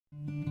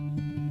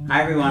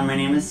Hi everyone, my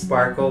name is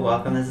Sparkle.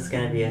 Welcome. This is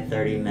going to be a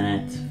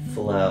 30-minute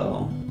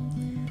flow.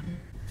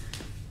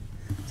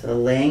 So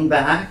laying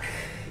back,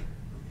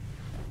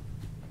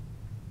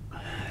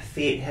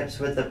 feet hips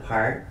width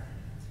apart,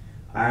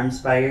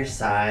 arms by your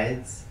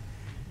sides.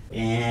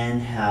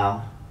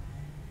 Inhale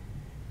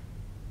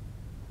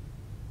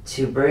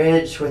to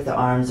bridge with the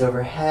arms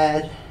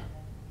overhead.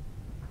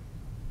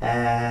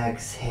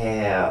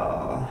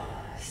 Exhale,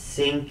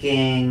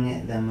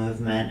 sinking the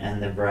movement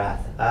and the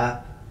breath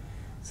up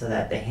so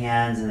that the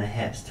hands and the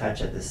hips touch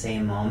at the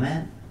same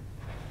moment.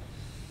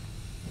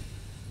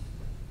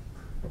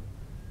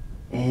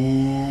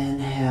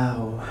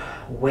 Inhale,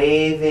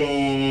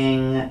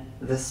 waving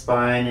the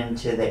spine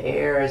into the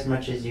air as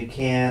much as you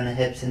can, the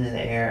hips into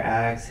the air.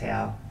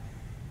 Exhale,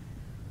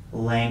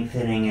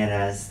 lengthening it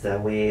as the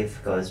wave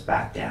goes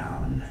back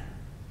down.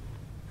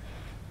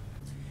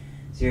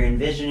 So you're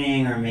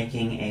envisioning or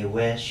making a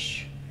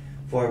wish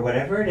for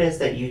whatever it is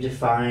that you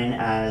define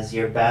as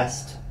your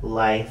best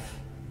life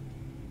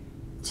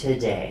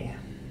today.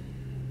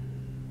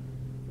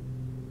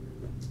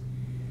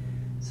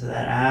 So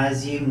that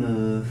as you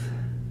move,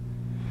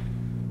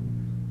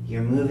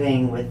 you're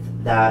moving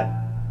with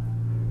that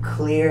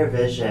clear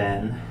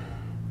vision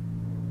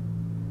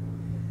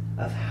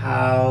of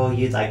how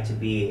you'd like to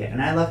be.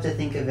 And I love to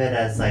think of it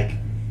as like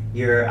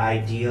your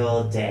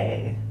ideal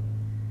day.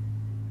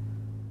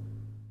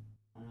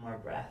 One more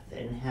breath.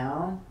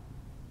 Inhale.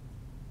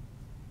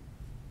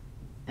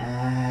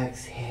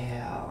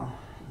 Exhale.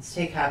 Let's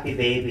take happy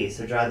baby.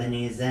 So draw the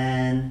knees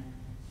in,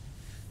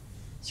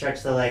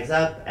 stretch the legs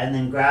up, and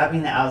then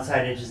grabbing the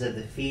outside edges of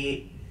the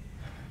feet,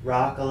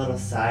 rock a little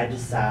side to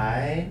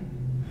side.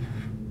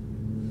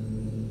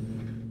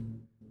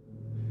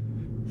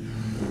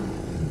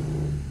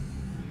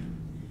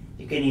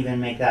 You can even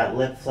make that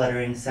lip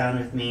fluttering sound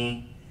with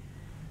me.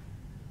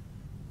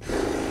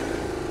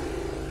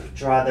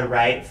 Draw the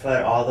right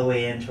foot all the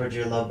way in towards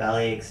your low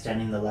belly,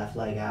 extending the left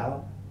leg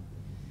out.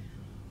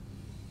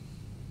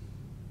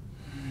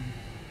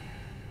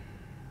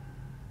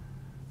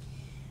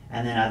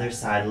 And then other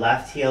side,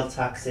 left heel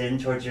tucks in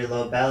towards your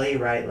low belly,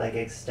 right leg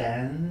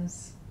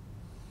extends.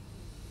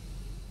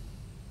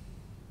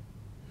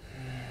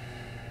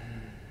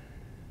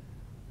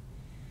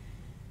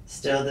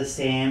 Still the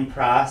same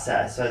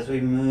process. So as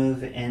we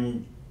move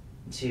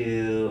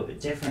into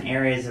different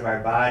areas of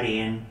our body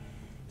and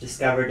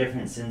discover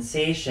different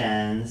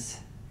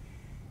sensations,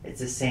 it's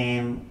the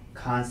same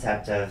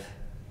concept of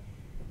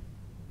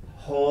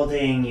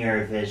holding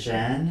your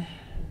vision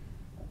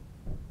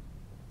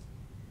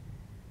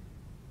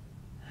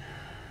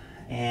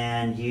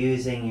and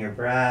using your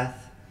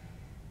breath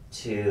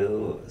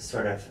to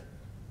sort of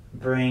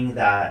bring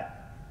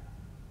that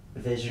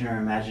vision or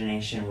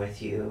imagination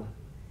with you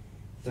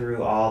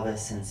through all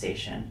this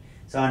sensation.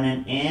 So on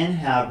an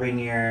inhale, bring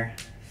your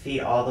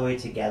feet all the way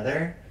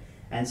together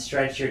and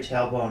stretch your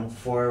tailbone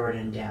forward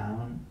and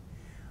down.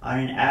 On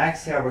an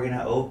exhale, we're going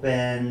to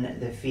open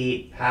the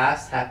feet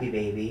past happy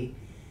baby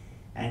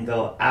and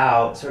go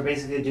out. So we're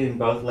basically doing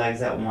both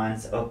legs at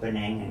once,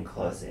 opening and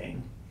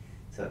closing.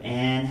 So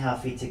inhale,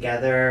 feet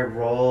together,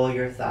 roll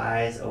your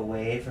thighs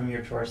away from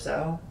your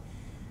torso.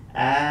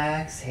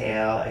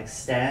 Exhale,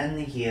 extend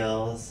the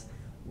heels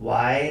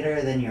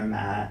wider than your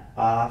mat,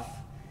 off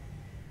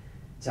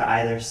to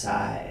either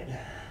side.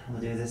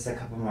 We'll do this a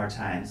couple more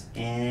times.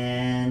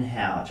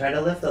 Inhale, try to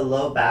lift the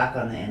low back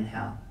on the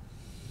inhale.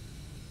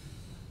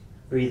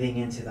 Breathing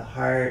into the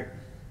heart.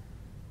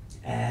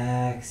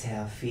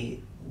 Exhale,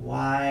 feet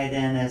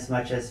widen as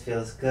much as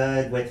feels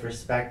good with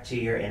respect to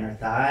your inner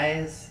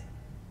thighs.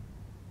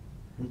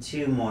 And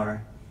two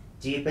more,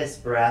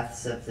 deepest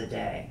breaths of the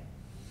day.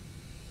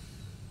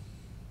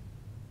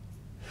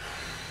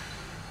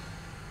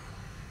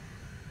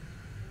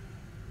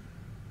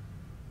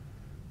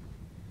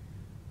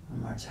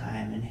 One more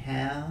time,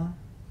 inhale.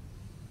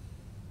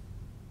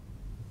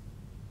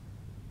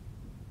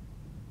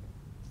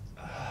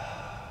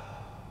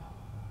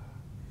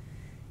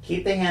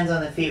 Keep the hands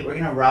on the feet. We're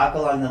going to rock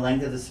along the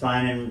length of the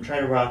spine and try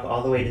to rock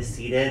all the way to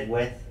seated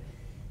with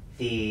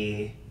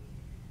the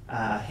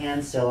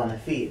hands still on the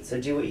feet.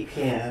 So do what you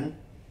can.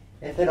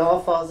 If it all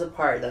falls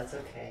apart, that's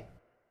okay.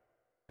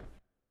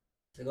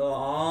 So go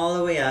all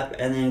the way up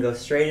and then go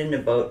straight into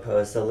boat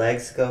pose. The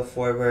legs go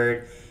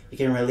forward. You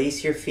can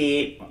release your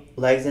feet,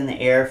 legs in the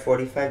air,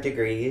 45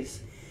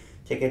 degrees.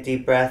 Take a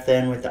deep breath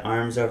in with the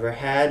arms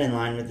overhead in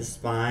line with the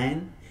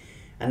spine.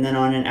 And then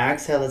on an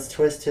exhale, let's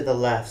twist to the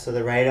left. So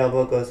the right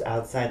elbow goes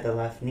outside the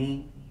left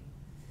knee.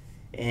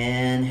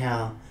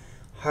 Inhale,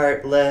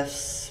 heart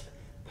lifts.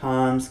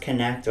 Palms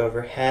connect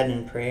overhead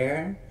in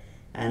prayer,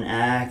 and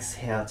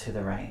exhale to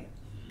the right.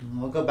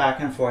 We'll go back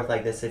and forth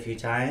like this a few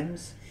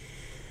times,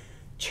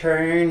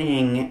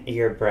 turning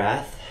your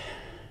breath.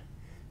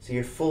 So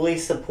you're fully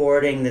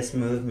supporting this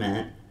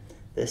movement,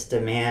 this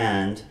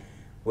demand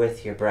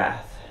with your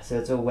breath. So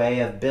it's a way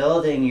of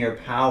building your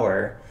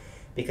power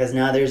because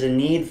now there's a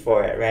need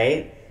for it,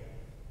 right?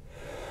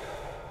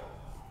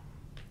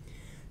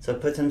 So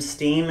put some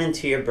steam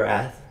into your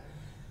breath.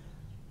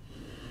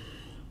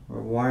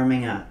 We're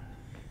warming up.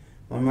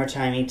 One more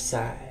time each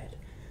side.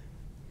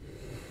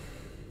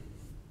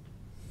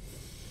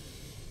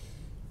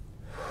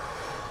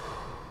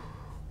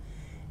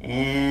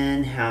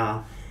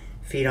 Inhale,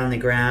 feet on the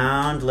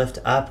ground, lift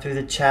up through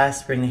the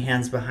chest, bring the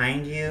hands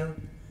behind you.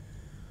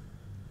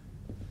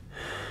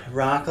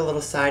 Rock a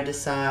little side to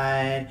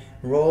side,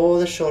 roll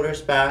the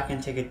shoulders back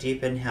and take a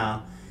deep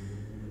inhale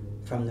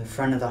from the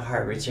front of the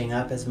heart, reaching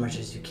up as much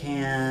as you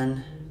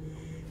can.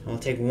 And we'll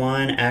take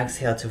one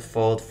exhale to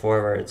fold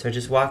forward. So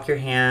just walk your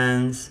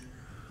hands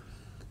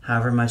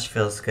however much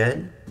feels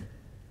good.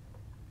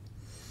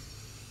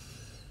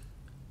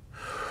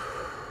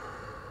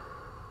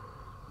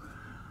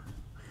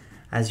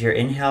 As your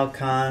inhale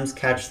comes,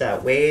 catch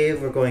that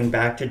wave. We're going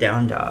back to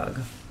down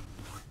dog.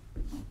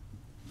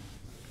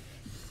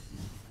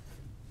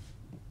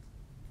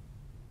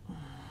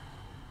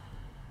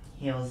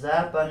 Heels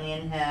up on the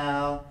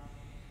inhale.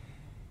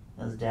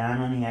 Heels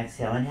down on the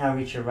exhale. Inhale,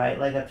 reach your right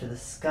leg up to the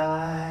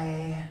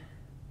sky.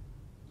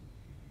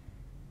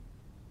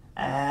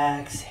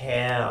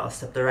 Exhale,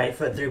 step the right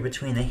foot through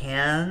between the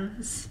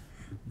hands.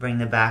 Bring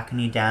the back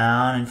knee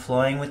down and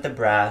flowing with the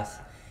breath.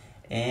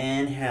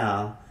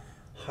 Inhale.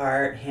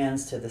 Heart,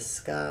 hands to the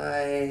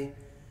sky.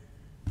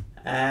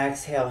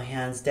 Exhale,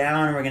 hands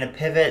down. We're going to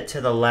pivot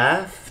to the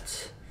left.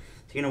 So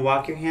you're going to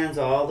walk your hands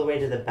all the way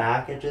to the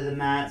back edge of the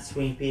mat,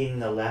 sweeping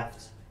the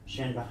left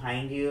shin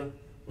behind you.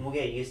 And we'll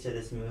get used to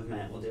this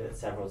movement. We'll do it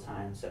several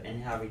times. So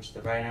inhale, reach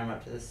the right arm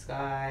up to the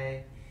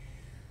sky.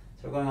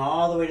 So we're going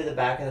all the way to the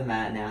back of the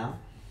mat now.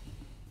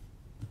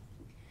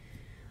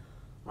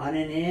 On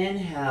an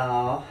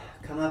inhale,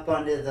 come up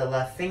onto the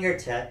left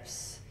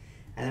fingertips.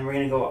 And then we're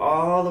going to go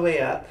all the way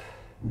up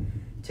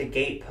to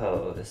gate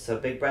pose. So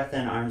big breath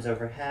in, arms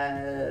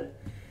overhead.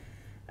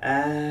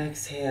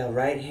 Exhale,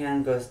 right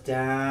hand goes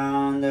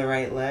down the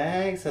right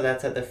leg. So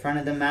that's at the front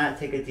of the mat.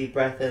 Take a deep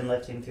breath in,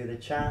 lifting through the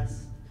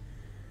chest.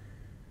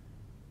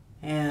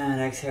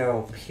 And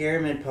exhale,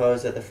 pyramid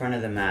pose at the front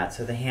of the mat.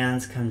 So the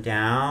hands come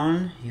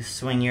down. You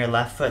swing your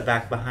left foot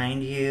back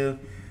behind you.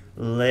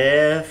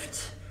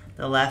 Lift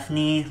the left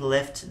knee,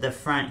 lift the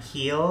front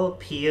heel,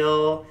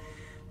 peel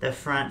the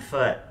front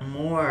foot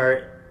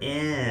more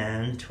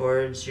in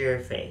towards your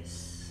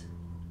face.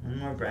 One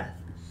more breath.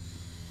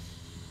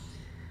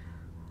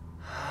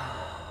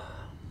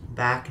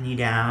 Back knee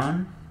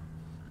down.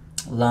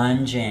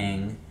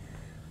 Lunging.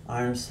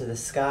 Arms to the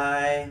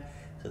sky.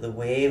 So the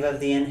wave of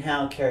the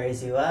inhale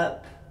carries you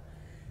up.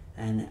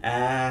 And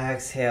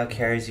exhale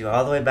carries you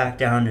all the way back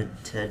down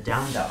to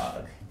down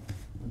dog.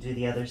 We'll do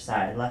the other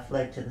side. Left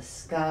leg to the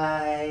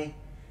sky.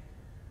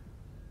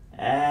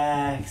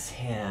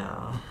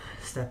 Exhale.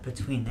 Step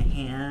between the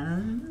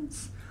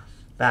hands.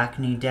 Back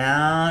knee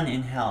down,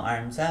 inhale,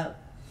 arms up.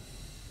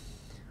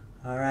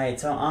 All right,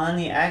 so on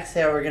the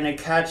exhale, we're gonna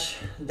catch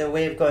the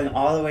wave going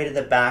all the way to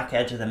the back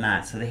edge of the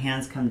mat. So the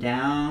hands come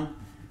down,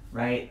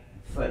 right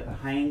foot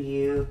behind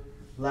you,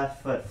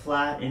 left foot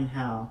flat,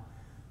 inhale.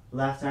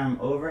 Left arm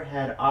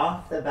overhead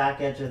off the back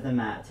edge of the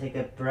mat. Take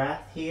a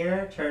breath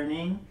here,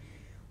 turning,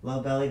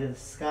 low belly to the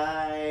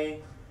sky.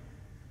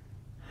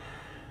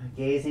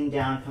 Gazing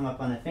down, come up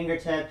on the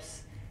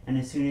fingertips. And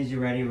as soon as you're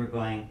ready, we're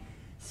going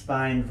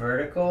spine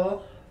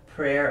vertical,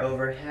 prayer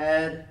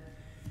overhead,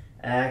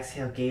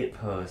 exhale, gate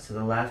pose. So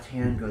the left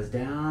hand goes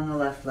down the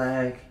left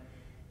leg.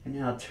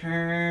 Inhale,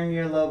 turn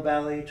your low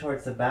belly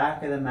towards the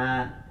back of the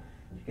mat.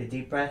 Take a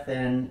deep breath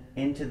in,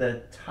 into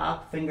the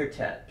top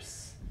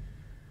fingertips.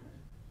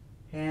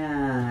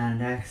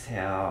 And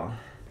exhale.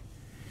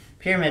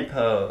 Pyramid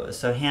pose.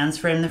 So hands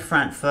frame the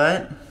front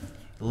foot,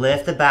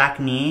 lift the back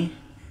knee,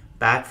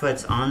 back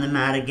foot's on the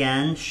mat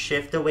again,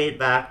 shift the weight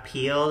back,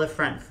 peel the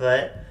front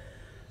foot.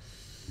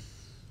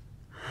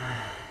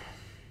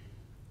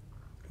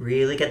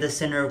 Really get the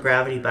center of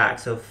gravity back.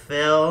 So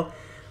fill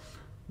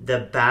the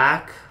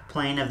back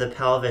plane of the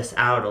pelvis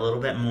out a little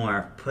bit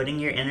more. Putting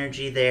your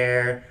energy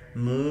there,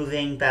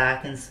 moving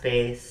back in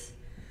space.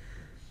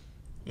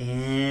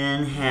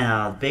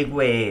 Inhale, big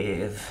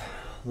wave.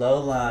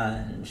 Low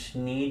lunge,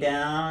 knee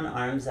down,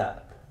 arms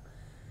up.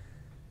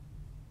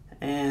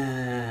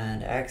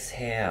 And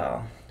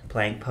exhale,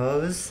 plank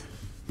pose.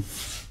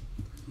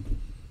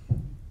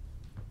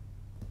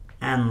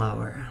 And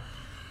lower.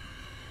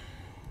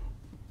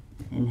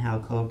 Inhale,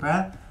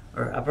 cobra,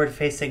 or upward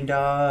facing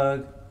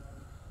dog.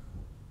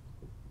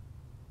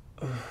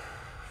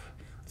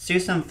 Let's do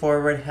some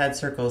forward head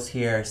circles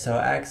here. So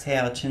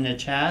exhale, chin to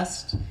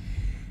chest.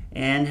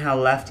 Inhale,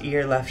 left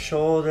ear, left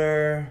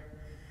shoulder.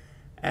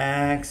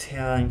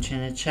 Exhaling,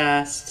 chin to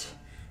chest.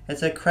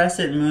 It's a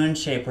crescent moon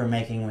shape we're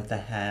making with the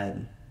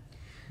head.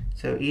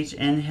 So each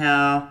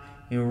inhale,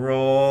 you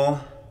roll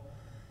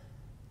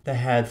the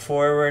head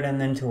forward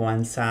and then to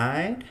one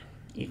side.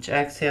 Each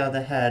exhale,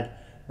 the head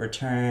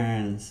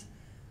returns,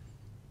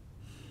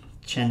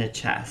 chin to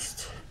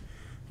chest.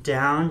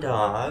 Down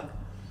dog.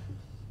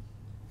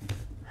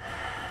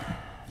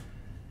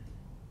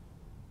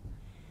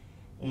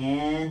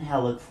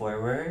 Inhale, look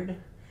forward.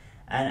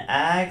 And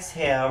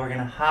exhale, we're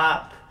gonna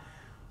hop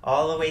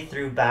all the way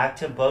through back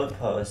to boat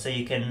pose. So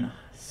you can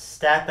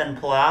step and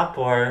plop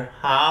or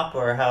hop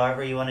or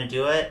however you want to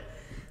do it.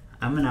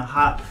 I'm gonna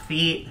hop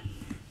feet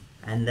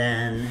and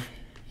then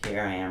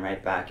here I am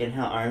right back.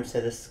 Inhale, arms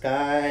to the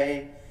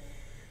sky.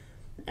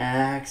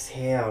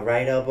 Exhale,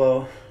 right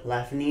elbow,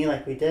 left knee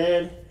like we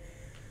did.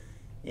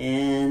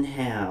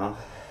 Inhale.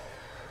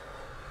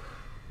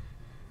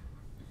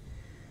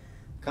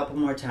 A couple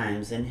more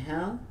times.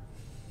 Inhale.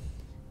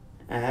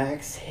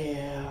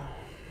 Exhale.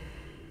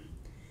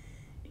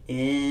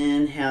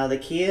 Inhale. The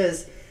key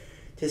is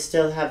to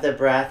still have the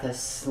breath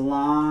as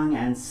long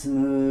and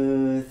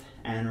smooth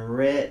and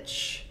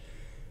rich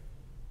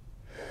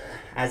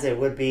as it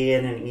would be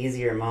in an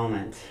easier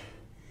moment.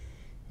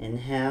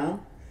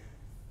 Inhale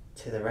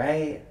to the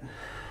right.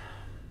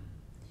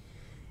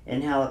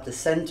 Inhale up to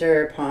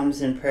center,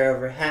 palms in prayer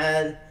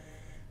overhead.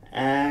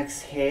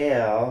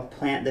 Exhale,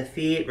 plant the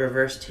feet,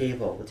 reverse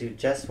table. We'll do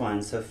just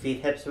one. So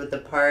feet hips width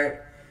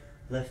apart,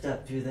 lift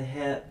up through the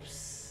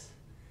hips.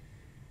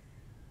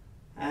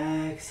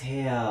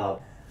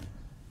 Exhale,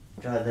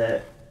 draw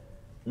the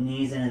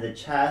knees into the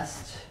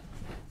chest,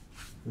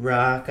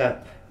 rock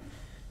up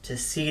to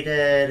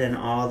seated and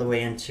all the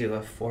way into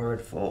a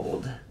forward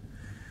fold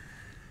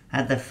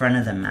at the front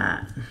of the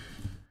mat.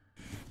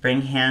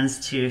 Bring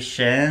hands to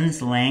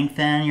shins,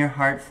 lengthen your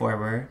heart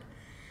forward,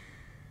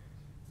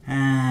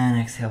 and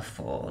exhale,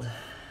 fold.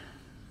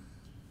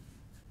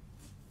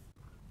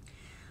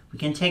 We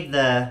can take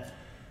the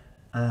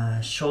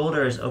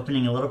shoulders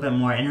opening a little bit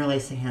more,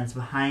 interlace the hands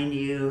behind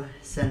you,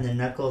 send the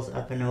knuckles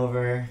up and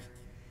over.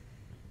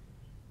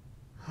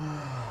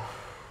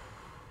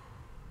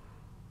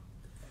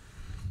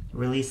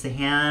 Release the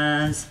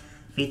hands,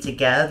 feet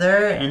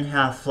together,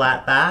 inhale,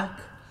 flat back.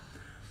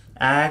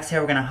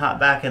 Exhale, we're gonna hop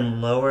back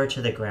and lower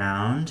to the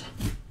ground.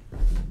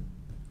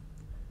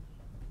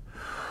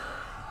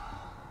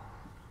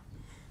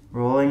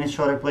 Rolling the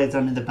shoulder blades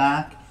onto the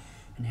back.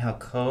 Inhale,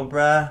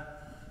 cobra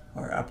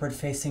or upward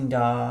facing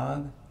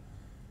dog.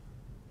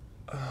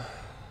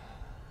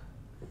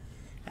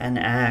 And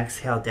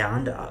exhale,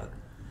 down dog.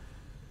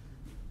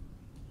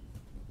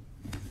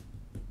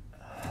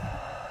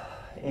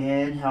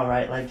 Inhale,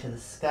 right leg to the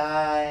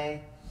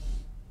sky.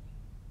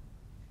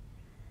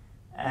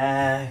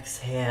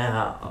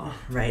 Exhale,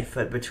 right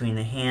foot between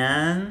the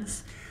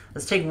hands.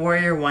 Let's take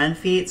warrior one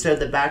feet. So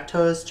the back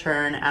toes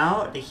turn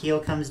out, the heel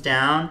comes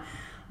down.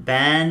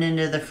 Bend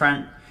into the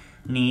front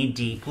knee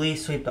deeply.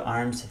 Sweep the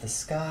arms to the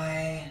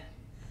sky.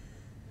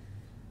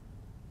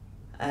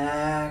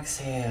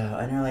 Exhale,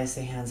 interlace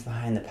the hands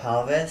behind the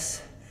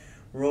pelvis.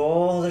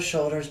 Roll the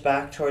shoulders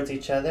back towards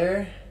each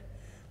other.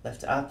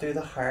 Lift up through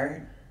the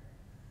heart.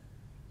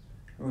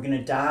 We're going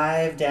to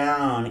dive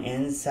down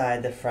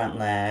inside the front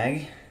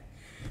leg.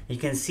 You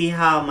can see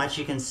how much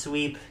you can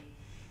sweep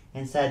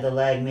inside the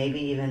leg, maybe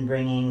even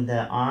bringing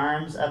the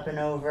arms up and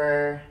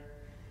over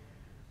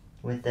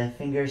with the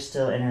fingers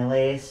still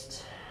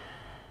interlaced.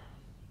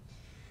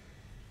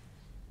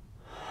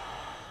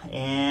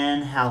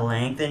 Inhale,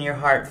 lengthen your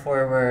heart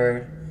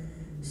forward.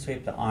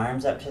 Sweep the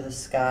arms up to the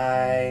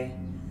sky.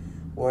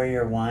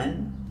 Warrior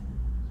one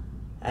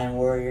and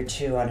warrior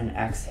two on an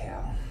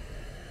exhale.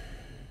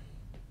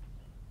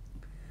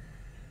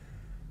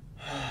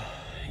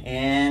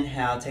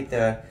 Inhale, take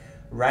the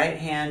right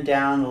hand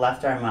down, the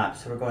left arm up.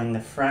 So we're going the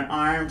front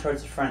arm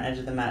towards the front edge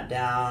of the mat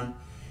down,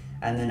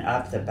 and then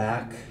up the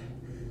back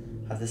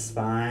of the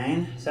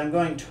spine. So I'm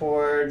going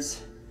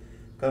towards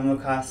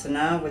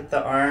Gomukhasana with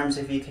the arms.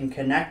 If you can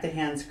connect the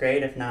hands,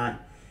 great. If not,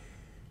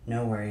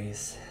 no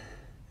worries.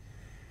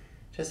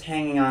 Just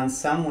hanging on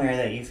somewhere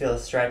that you feel a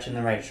stretch in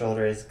the right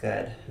shoulder is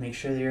good. Make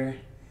sure your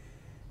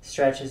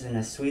stretch is in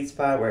a sweet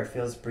spot where it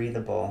feels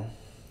breathable.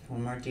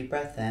 One more deep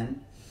breath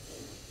in.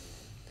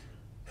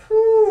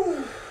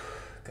 Whew.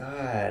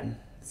 God,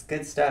 it's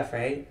good stuff,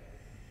 right?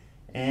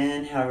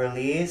 Inhale,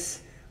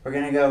 release. We're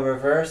gonna go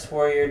reverse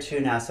warrior two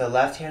now. So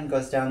left hand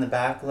goes down the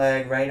back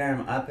leg, right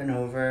arm up and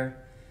over,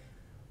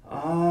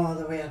 all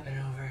the way up and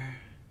over,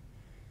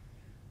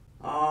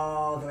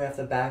 all the way off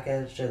the back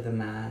edge of the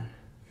mat.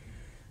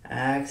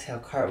 Exhale,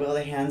 cartwheel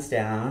the hands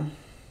down,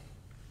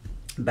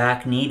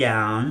 back knee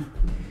down,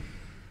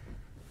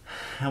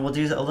 and we'll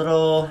do a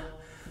little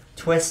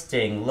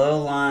twisting,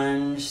 low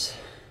lunge.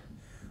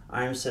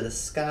 Arms to the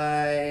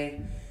sky.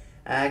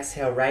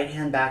 Exhale, right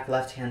hand back,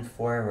 left hand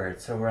forward.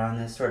 So we're on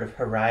this sort of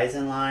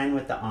horizon line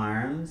with the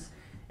arms.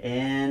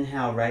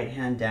 Inhale, right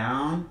hand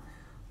down,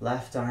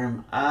 left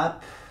arm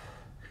up.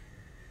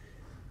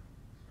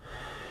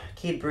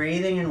 Keep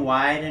breathing and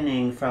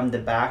widening from the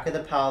back of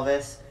the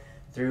pelvis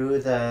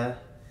through the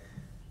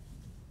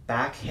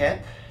back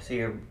hip. So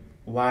you're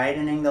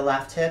widening the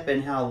left hip.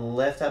 Inhale,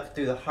 lift up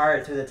through the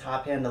heart, through the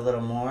top hand a little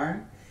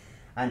more.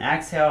 And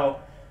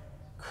exhale,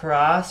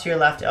 cross your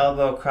left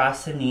elbow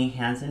across the knee,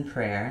 hands in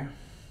prayer.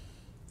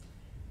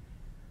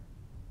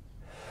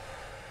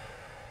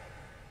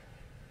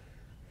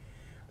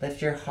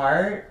 Lift your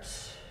heart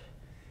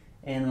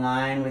in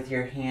line with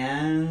your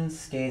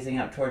hands, gazing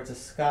up towards the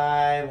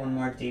sky. One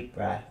more deep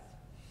breath.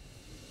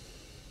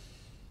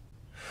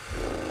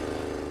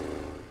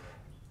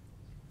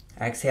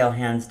 Exhale,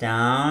 hands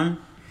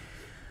down.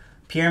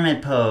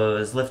 Pyramid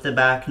pose. Lift the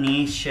back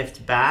knee,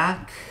 shift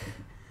back.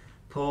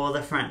 Pull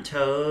the front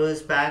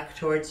toes back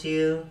towards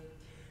you.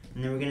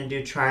 And then we're gonna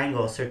do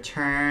triangle. So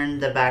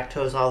turn the back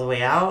toes all the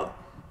way out.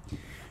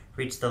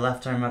 Reach the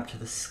left arm up to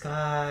the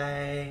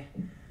sky.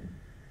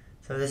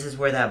 So this is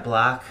where that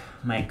block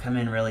might come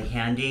in really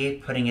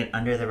handy, putting it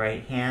under the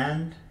right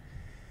hand.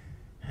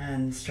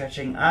 And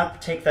stretching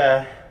up, take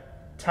the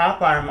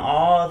top arm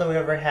all the way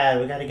overhead.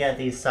 We gotta get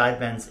these side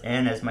bends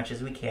in as much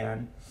as we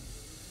can.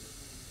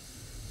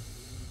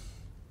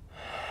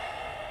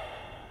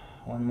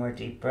 One more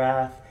deep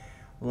breath.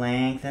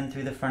 Lengthen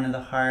through the front of the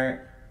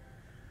heart.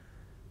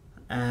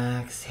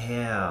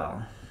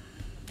 Exhale.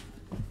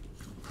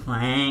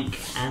 Plank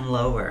and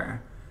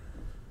lower.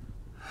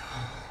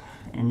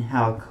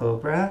 Inhale,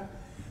 cobra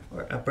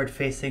or upward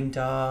facing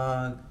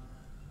dog.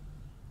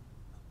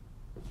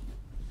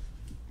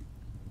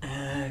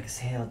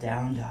 Exhale,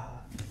 down dog.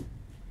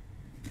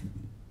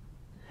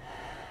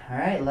 All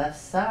right, left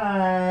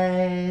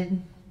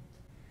side.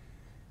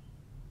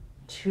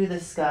 To the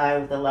sky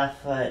with the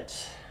left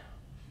foot.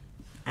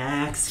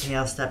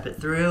 Exhale, step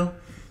it through.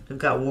 We've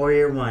got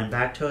warrior one.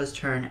 Back toes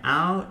turn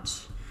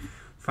out.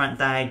 Front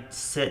thigh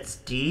sits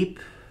deep.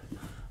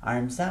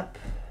 Arms up.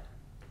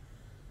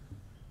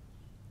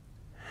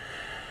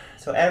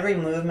 So every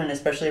movement,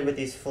 especially with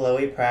these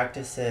flowy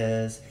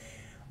practices,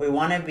 we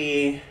want to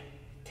be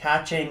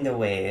catching the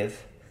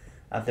wave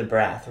of the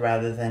breath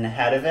rather than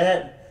ahead of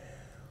it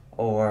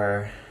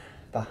or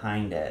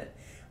behind it.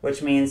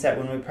 Which means that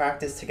when we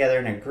practice together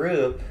in a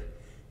group,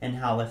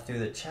 inhale, lift through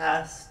the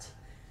chest,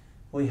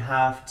 we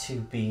have to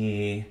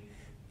be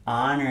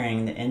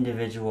honoring the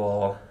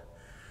individual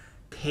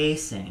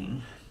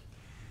pacing.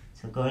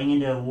 So going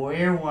into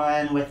warrior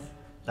one with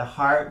the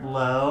heart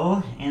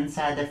low,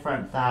 inside the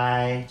front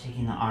thigh,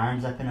 taking the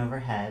arms up and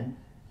overhead.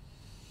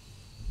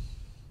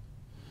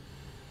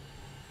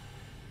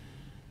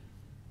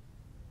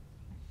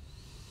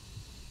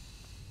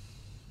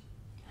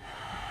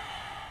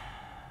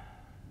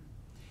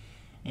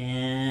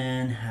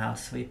 Inhale,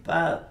 sweep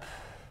up.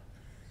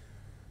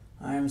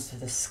 Arms to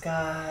the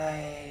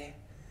sky.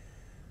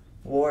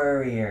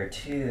 Warrior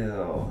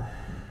two.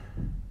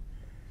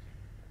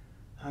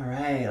 All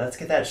right, let's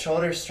get that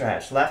shoulder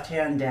stretch. Left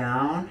hand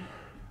down,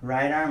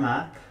 right arm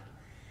up.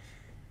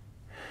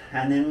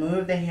 And then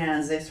move the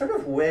hands. They sort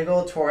of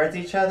wiggle towards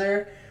each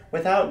other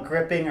without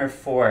gripping or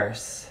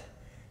force.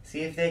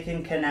 See if they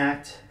can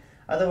connect.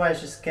 Otherwise,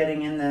 just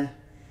getting in the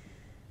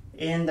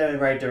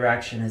right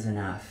direction is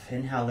enough.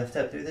 Inhale, lift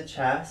up through the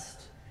chest.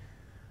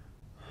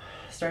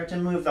 Start to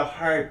move the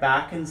heart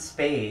back in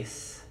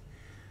space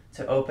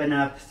to open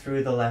up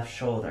through the left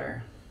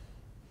shoulder.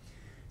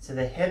 So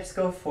the hips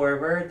go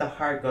forward, the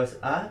heart goes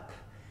up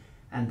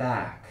and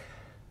back.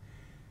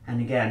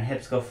 And again,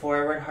 hips go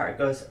forward, heart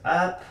goes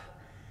up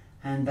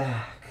and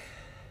back.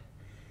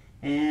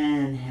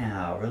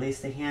 Inhale,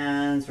 release the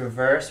hands,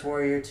 reverse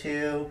warrior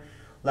two.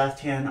 Left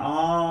hand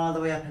all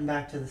the way up and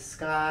back to the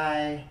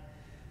sky.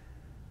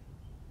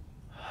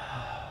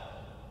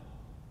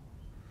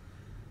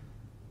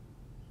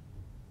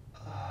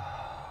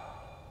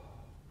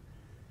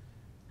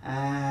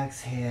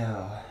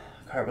 Exhale.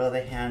 Cartwheel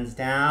the hands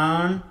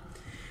down.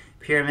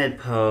 Pyramid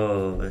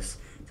pose.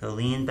 So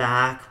lean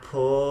back,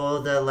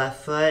 pull the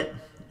left foot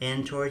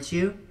in towards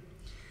you.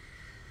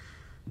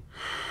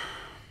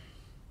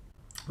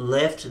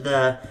 Lift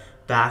the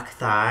back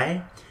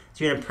thigh.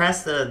 So you're going to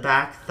press the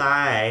back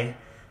thigh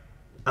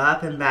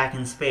up and back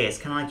in space,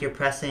 kind of like you're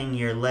pressing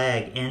your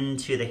leg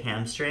into the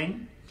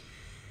hamstring.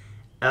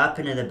 Up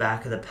into the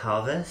back of the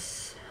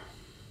pelvis.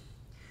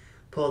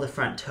 Pull the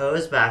front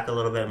toes back a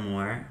little bit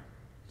more.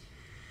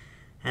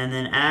 And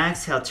then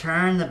exhale,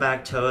 turn the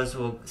back toes.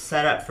 We'll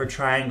set up for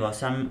triangle.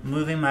 So I'm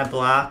moving my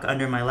block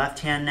under my left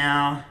hand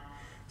now.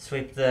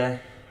 Sweep the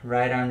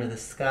right arm to the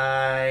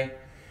sky.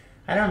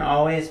 I don't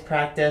always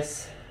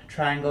practice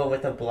triangle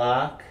with a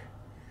block,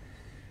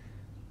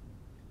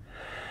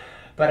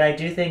 but I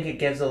do think it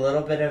gives a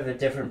little bit of a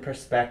different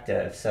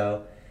perspective.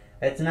 So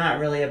it's not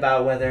really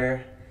about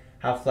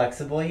how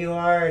flexible you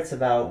are, it's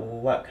about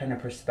what kind of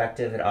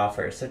perspective it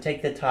offers. So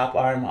take the top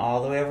arm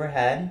all the way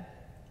overhead.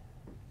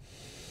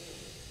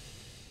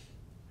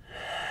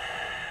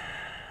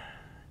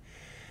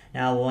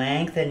 Now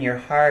lengthen your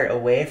heart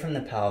away from the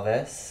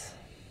pelvis.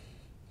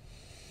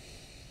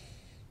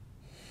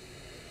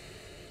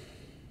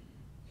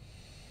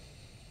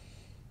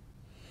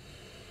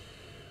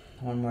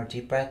 One more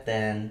deep breath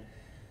in.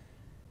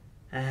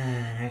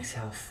 And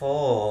exhale,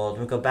 fold.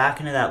 We'll go back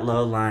into that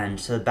low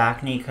lunge. So the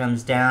back knee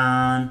comes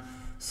down.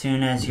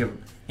 Soon as your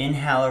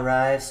inhale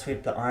arrives,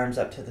 sweep the arms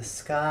up to the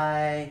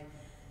sky.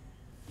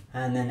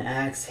 And then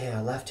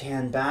exhale, left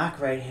hand back,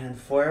 right hand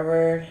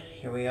forward.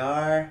 Here we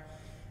are.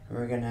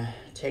 We're gonna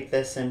take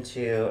this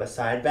into a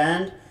side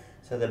bend.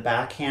 So the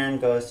back hand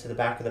goes to the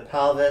back of the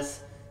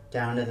pelvis,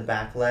 down to the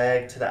back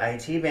leg, to the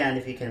IT band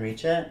if you can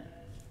reach it.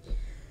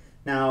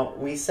 Now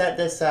we set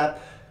this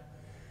up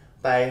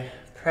by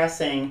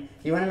pressing.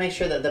 You wanna make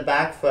sure that the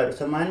back foot,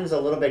 so mine was a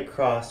little bit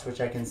crossed,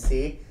 which I can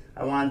see.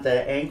 I want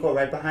the ankle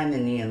right behind the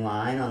knee in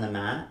line on the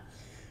mat.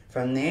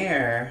 From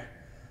there,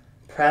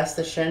 press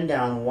the shin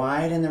down,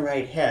 widen the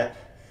right hip,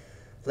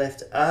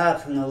 lift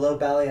up from the low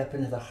belly up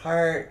into the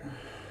heart.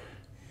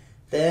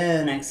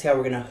 Then exhale,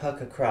 we're gonna hook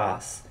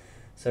across.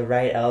 So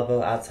right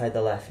elbow outside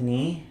the left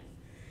knee.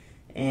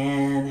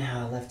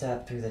 Inhale, lift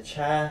up through the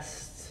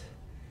chest.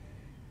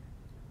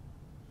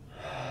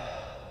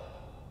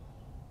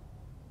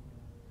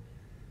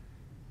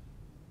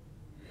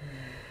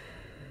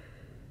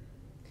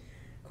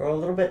 Grow a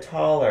little bit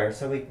taller.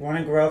 So we want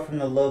to grow from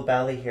the low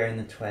belly here in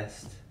the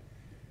twist.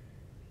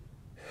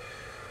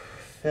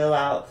 Fill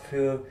out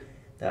through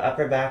the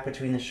upper back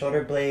between the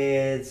shoulder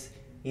blades,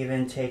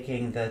 even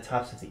taking the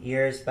tops of the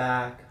ears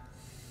back.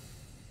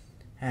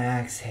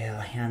 Exhale,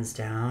 hands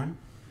down.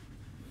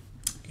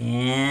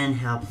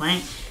 Inhale,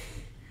 plank.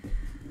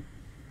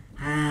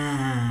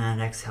 And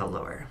exhale,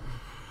 lower.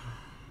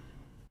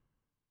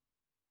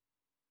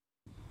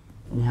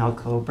 Inhale,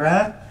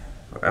 cobra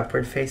or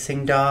upward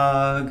facing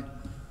dog.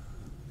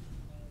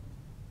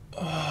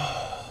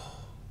 Oh,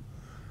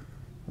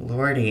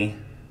 Lordy.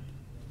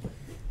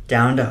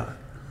 Down dog.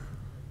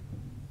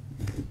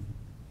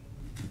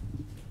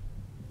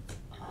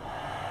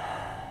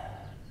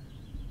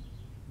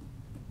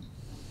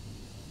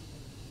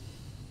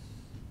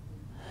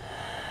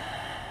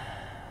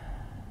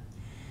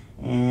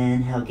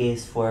 Inhale,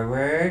 gaze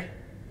forward.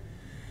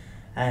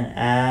 And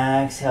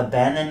exhale,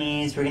 bend the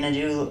knees. We're going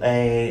to do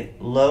a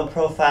low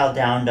profile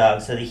down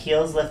dog. So the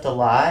heels lift a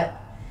lot.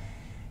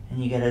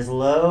 And you get as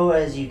low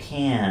as you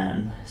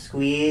can.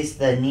 Squeeze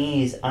the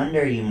knees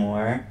under you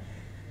more.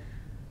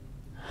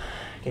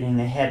 Getting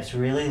the hips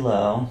really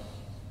low.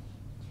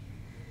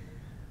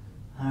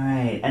 All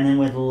right, and then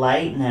with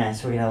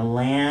lightness, we're gonna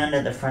land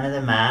at the front of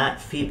the mat,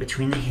 feet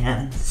between the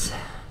hands.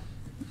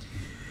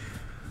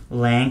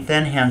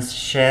 Lengthen, hands to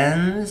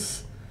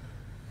shins.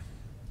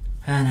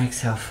 And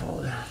exhale,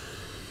 fold.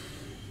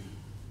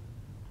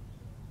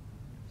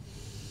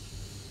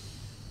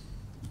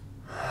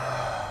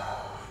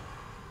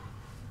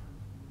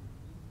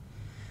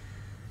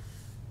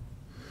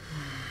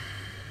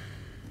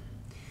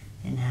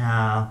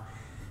 Inhale,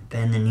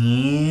 bend the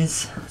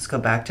knees. Let's go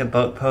back to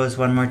boat pose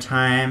one more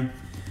time.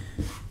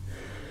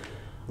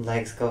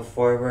 Legs go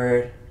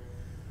forward.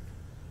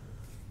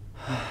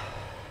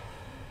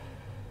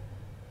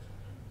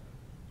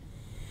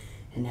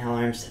 Inhale,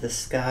 arms to the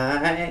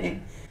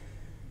sky.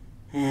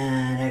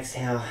 And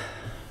exhale,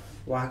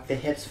 walk the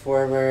hips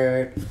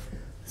forward.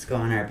 Let's go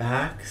on our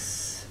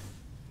backs.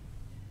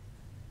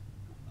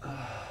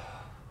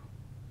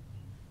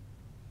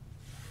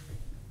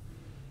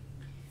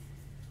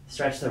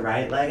 Stretch the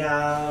right leg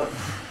out.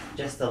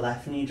 Just the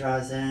left knee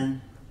draws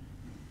in.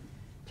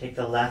 Take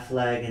the left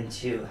leg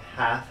into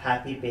half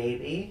happy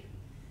baby.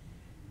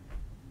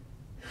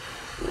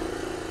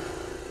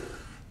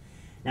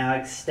 Now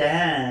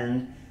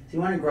extend. So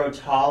you want to grow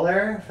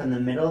taller from the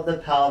middle of the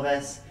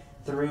pelvis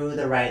through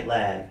the right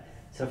leg.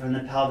 So from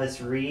the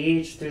pelvis,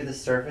 reach through the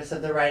surface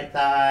of the right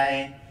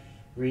thigh,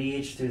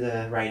 reach through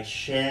the right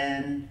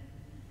shin.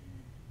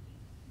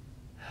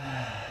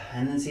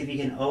 And then see if you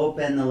can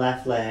open the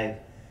left leg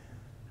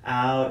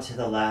out to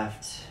the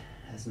left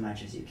as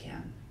much as you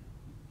can.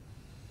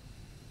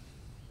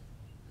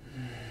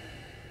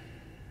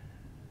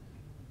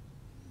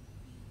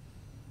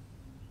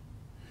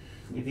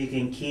 If you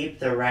can keep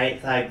the right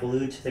thigh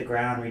glued to the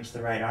ground, reach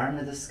the right arm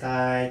to the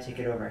sky, take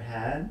it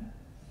overhead.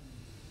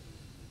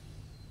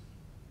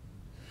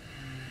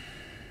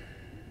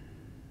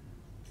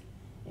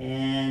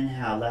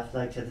 Inhale, left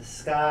leg to the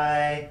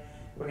sky.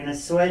 We're going to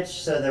switch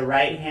so the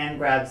right hand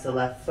grabs the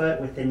left foot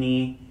with the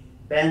knee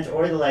bent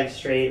or the leg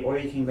straight, or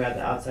you can grab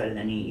the outside of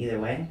the knee, either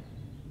way.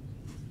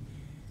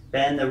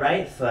 Bend the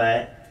right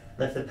foot,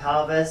 lift the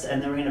pelvis, and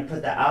then we're going to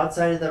put the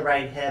outside of the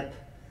right hip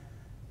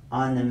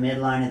on the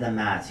midline of the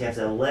mat. So you have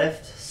to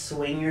lift,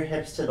 swing your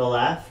hips to the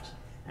left,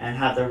 and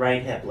have the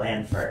right hip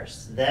land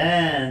first.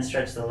 Then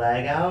stretch the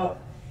leg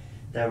out,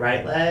 the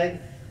right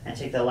leg, and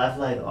take the left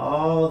leg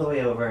all the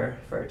way over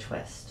for a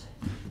twist.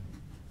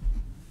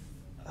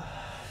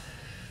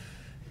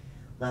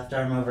 Left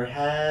arm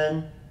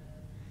overhead.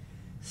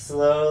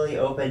 Slowly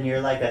open. You're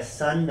like a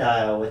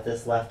sundial with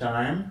this left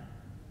arm.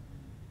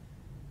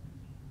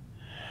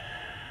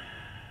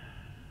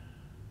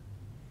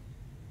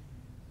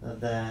 So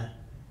the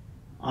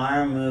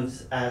arm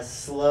moves as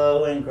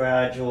slow and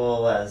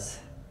gradual as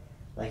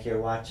like you're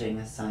watching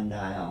a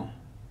sundial.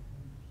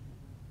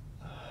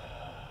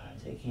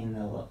 Taking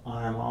the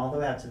arm all the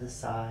way out to the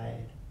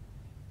side.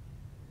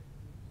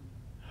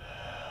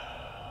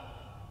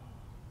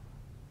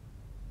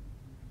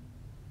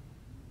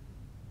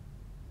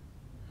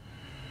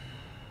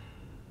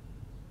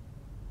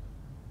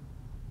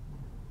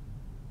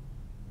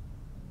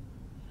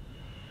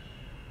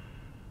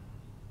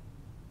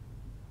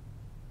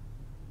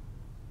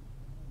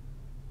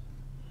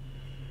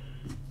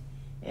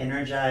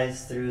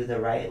 Energize through the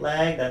right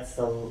leg. That's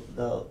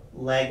the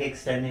leg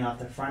extending off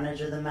the front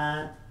edge of the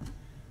mat.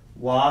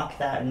 Walk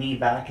that knee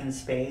back in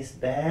space.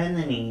 Bend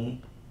the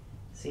knee.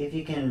 See if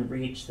you can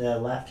reach the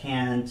left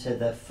hand to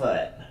the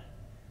foot.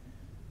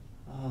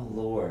 Oh,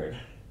 Lord.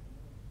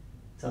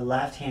 So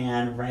left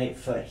hand, right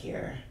foot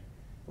here.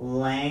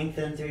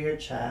 Lengthen through your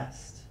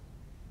chest.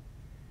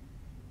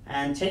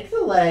 And take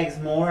the legs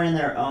more in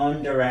their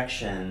own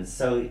directions.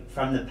 So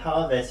from the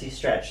pelvis, you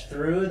stretch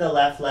through the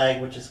left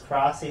leg, which is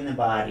crossing the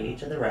body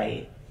to the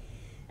right.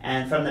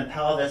 And from the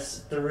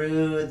pelvis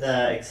through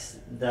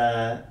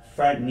the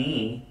front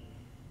knee,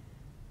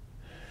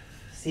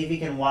 see if you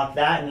can walk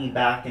that knee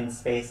back in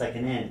space like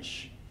an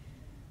inch,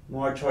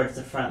 more towards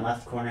the front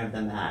left corner of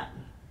the mat.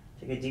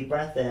 Take a deep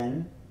breath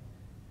in.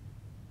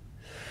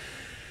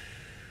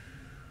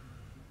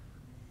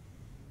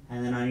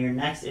 And then on your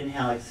next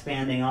inhale,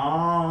 expanding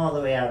all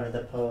the way out of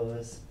the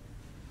pose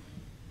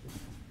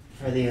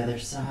for the other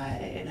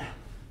side.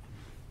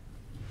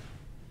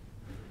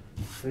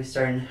 We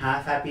start in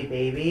half happy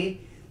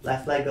baby.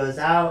 Left leg goes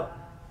out.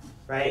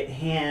 Right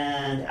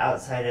hand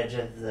outside edge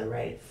of the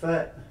right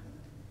foot.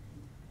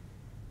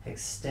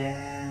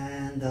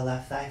 Extend the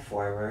left thigh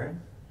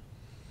forward.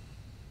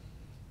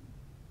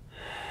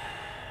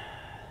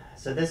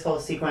 So this whole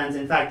sequence,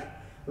 in fact,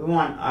 we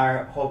want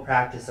our whole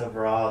practice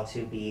overall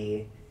to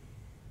be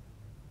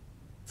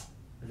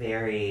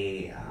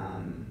very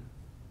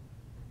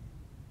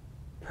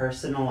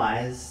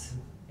personalized,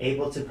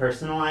 able to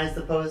personalize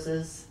the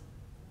poses.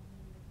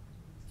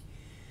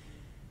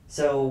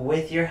 So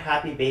with your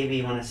happy baby,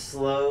 you want to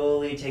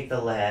slowly take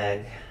the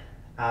leg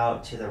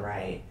out to the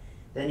right.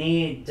 The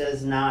knee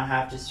does not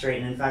have to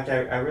straighten. In fact,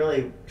 I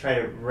really try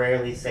to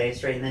rarely say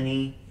straighten the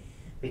knee,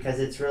 because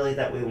it's really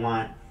that we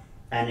want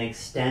an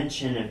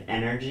extension of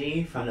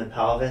energy from the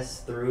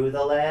pelvis through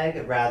the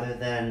leg rather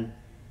than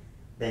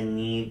the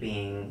knee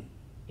being,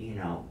 you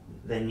know,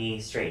 the knee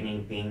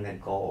straightening being the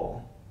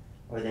goal,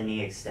 or the knee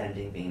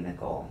extending being the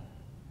goal.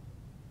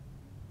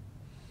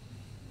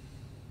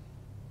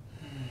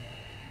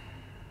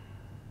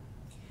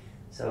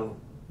 So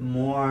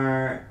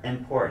more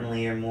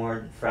importantly, or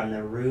more from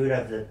the root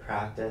of the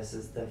practice,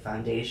 is the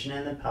foundation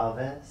in the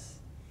pelvis,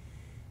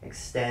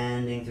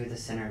 extending through the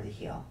center of the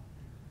heel.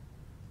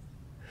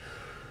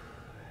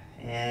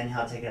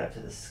 Inhale, take it up to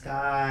the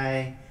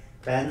sky.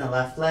 Bend the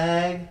left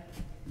leg.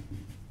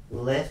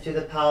 Lift through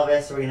the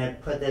pelvis. We're going to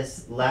put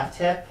this left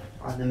hip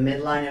on the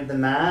midline of the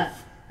mat,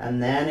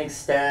 and then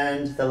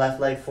extend the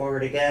left leg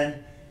forward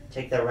again.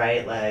 Take the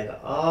right leg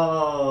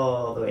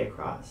all the way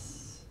across.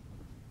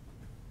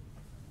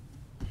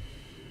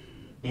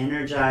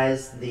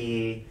 Energize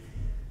the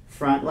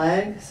front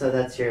leg. So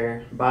that's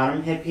your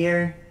bottom hip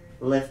here.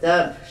 Lift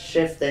up,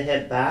 shift the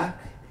hip back.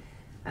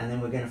 And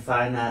then we're going to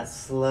find that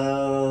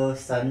slow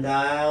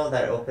sundial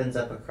that opens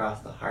up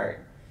across the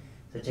heart.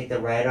 So take the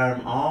right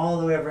arm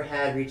all the way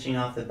overhead, reaching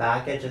off the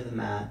back edge of the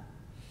mat.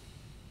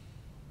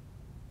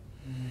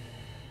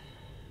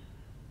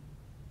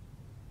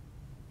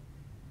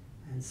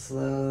 And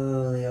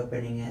slowly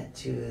opening it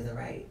to the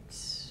right.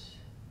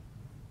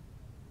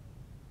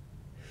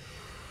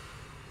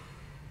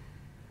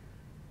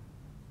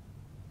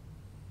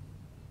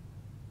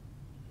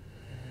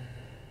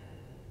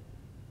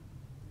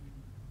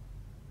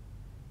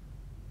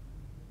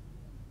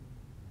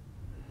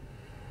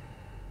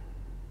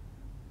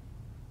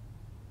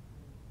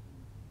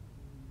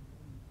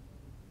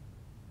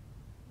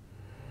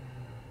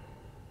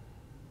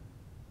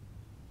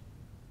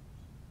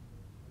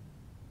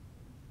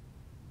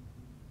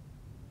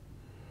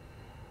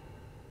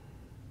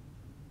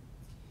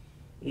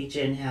 Each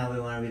inhale, we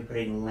want to be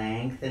putting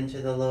length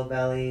into the low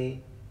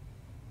belly,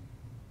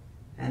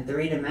 and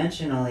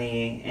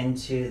three-dimensionally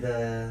into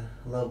the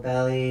low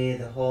belly,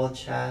 the whole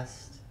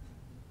chest.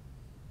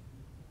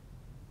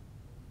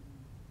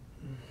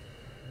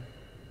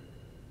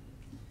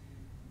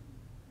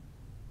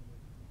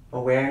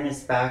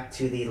 Awareness back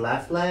to the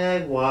left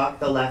leg.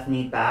 Walk the left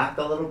knee back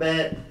a little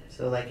bit,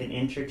 so like an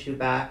inch or two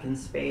back in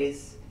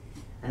space,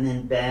 and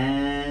then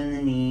bend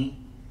the knee.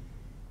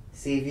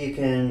 See if you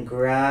can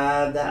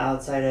grab the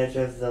outside edge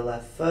of the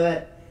left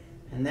foot,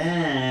 and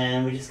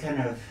then we just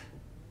kind of,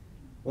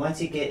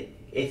 once you get,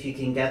 if you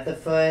can get the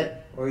foot,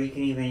 or you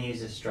can even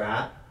use a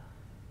strap,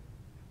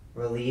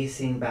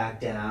 releasing back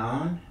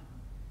down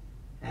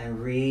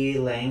and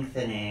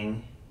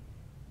re-lengthening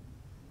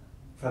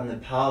from the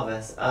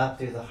pelvis up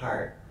through the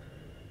heart.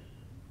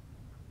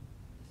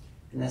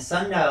 And the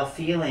sundial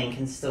feeling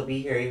can still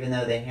be here even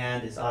though the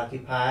hand is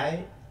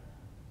occupied.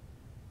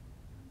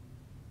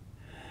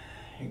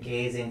 You're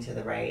gazing to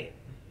the right.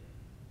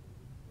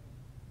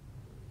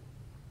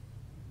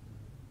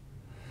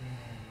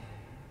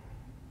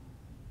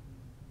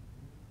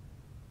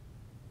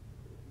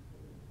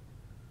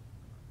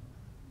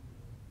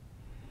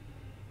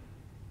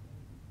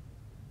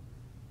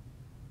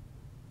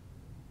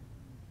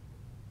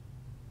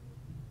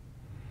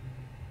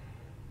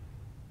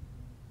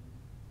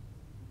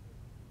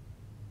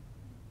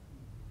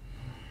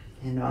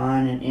 And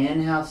on an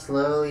inhale,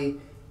 slowly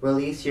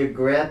release your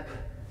grip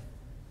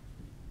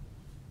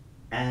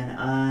and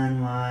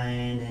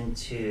unwind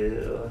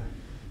into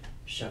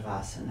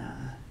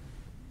Shavasana.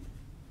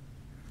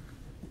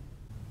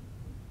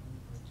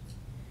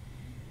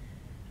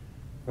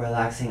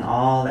 Relaxing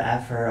all the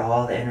effort,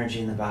 all the energy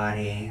in the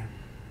body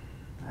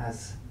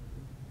as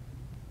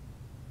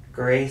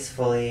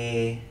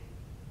gracefully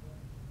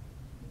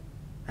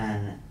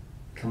and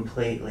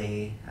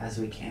completely as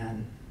we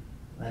can,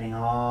 letting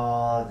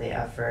all of the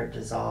effort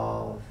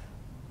dissolve.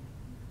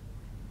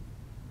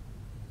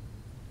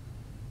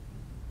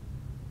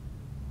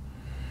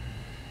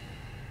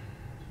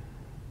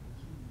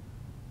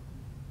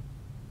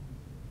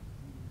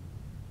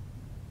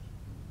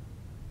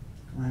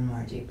 One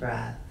more deep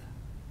breath.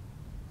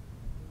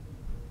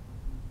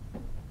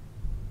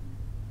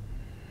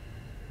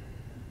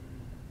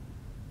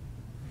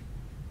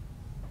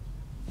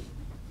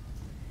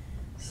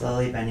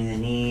 Slowly bending the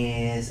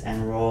knees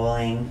and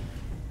rolling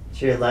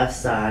to your left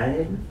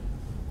side.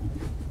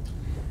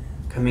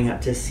 Coming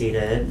up to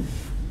seated.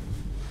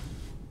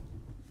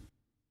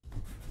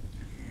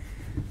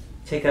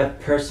 Take a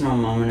personal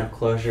moment of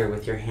closure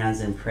with your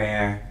hands in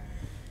prayer.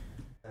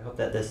 I hope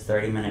that this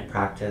 30-minute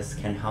practice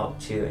can help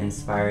to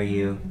inspire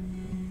you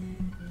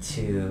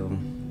to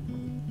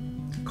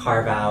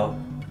carve out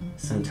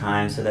some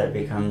time so that it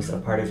becomes a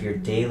part of your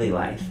daily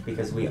life,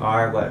 because we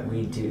are what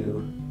we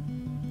do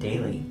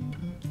daily.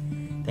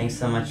 Thanks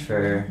so much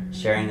for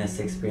sharing this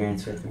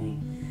experience with me.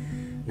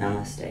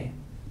 Namaste.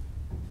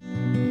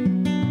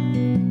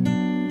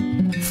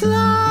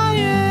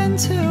 Flying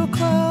too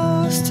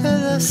close to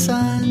the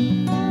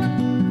sun,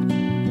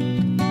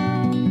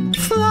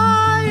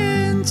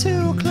 flying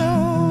too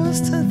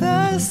close to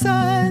the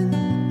sun.